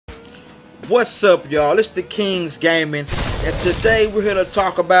What's up, y'all? It's the Kings Gaming, and today we're here to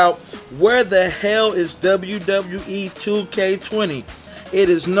talk about where the hell is WWE 2K20. It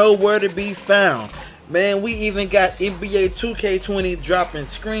is nowhere to be found. Man, we even got NBA 2K20 dropping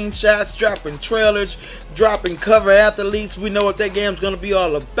screenshots, dropping trailers, dropping cover athletes. We know what that game's going to be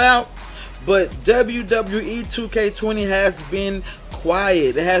all about. But WWE 2K20 has been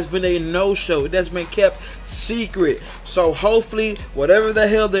quiet. It has been a no-show. It has been kept secret. So hopefully, whatever the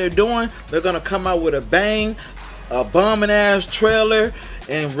hell they're doing, they're going to come out with a bang, a bombing-ass trailer,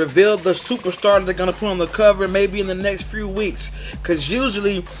 and reveal the superstar they're going to put on the cover maybe in the next few weeks. Because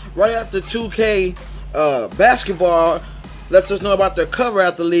usually, right after 2K basketball lets us know about their cover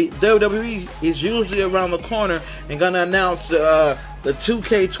athlete, WWE is usually around the corner and going to announce the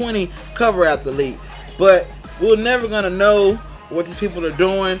 2K20 cover athlete. But we're never going to know what these people are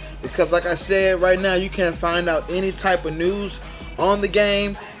doing because, like I said, right now you can't find out any type of news on the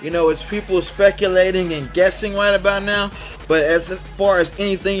game. You know, it's people speculating and guessing right about now. But as far as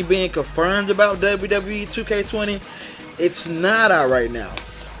anything being confirmed about WWE 2K20, it's not out right now.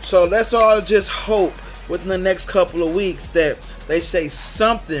 So let's all just hope within the next couple of weeks that they say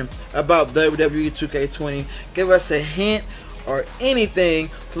something about WWE 2K20, give us a hint or anything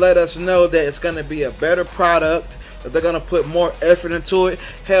to let us know that it's going to be a better product, that they're going to put more effort into it.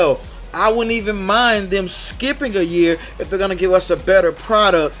 Hell, I wouldn't even mind them skipping a year if they're going to give us a better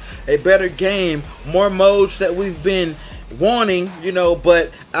product, a better game, more modes that we've been wanting, you know.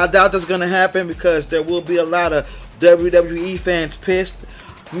 But I doubt that's going to happen because there will be a lot of WWE fans pissed.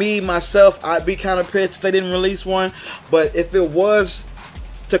 Me, myself, I'd be kind of pissed if they didn't release one. But if it was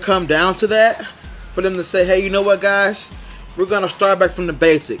to come down to that, for them to say, hey, you know what, guys? We're going to start back from the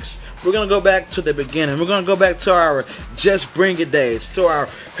basics. We're going to go back to the beginning. We're going to go back to our Just Bring It days, to our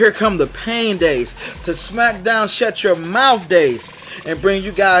Here Come the Pain days, to SmackDown Shut Your Mouth days, and bring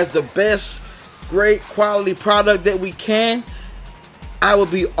you guys the best, great quality product that we can. I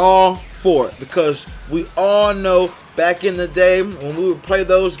would be all for it because we all know back in the day when we would play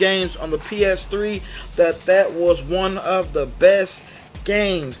those games on the PS3 that was one of the best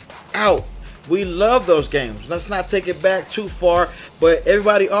games out. We love those games. Let's not take it back too far, but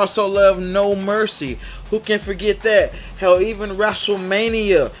everybody also loved No Mercy. Who can forget that? Hell, even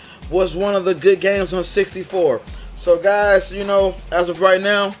WrestleMania was one of the good games on 64. So guys, you know, as of right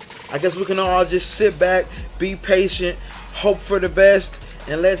now, I guess we can all just sit back, be patient, hope for the best,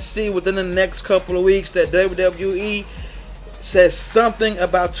 and let's see within the next couple of weeks that WWE says something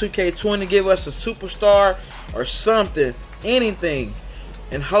about 2K20, give us a superstar or something, anything,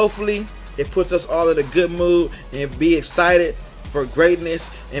 and hopefully it puts us all in a good mood and be excited for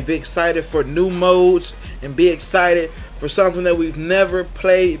greatness and be excited for new modes and be excited for something that we've never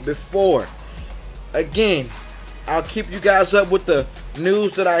played before. Again, I'll keep you guys up with the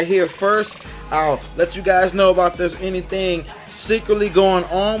news that I hear first. I'll let you guys know about if there's anything secretly going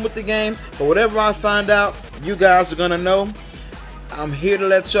on with the game. But whatever I find out, you guys are going to know. I'm here to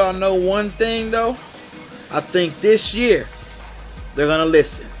let y'all know one thing though. I think this year they're going to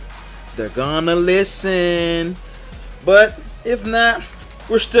listen. They're going to listen. But if not,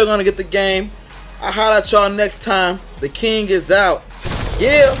 we're still going to get the game. I'll holler at y'all next time. The King is out.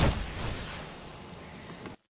 Yeah.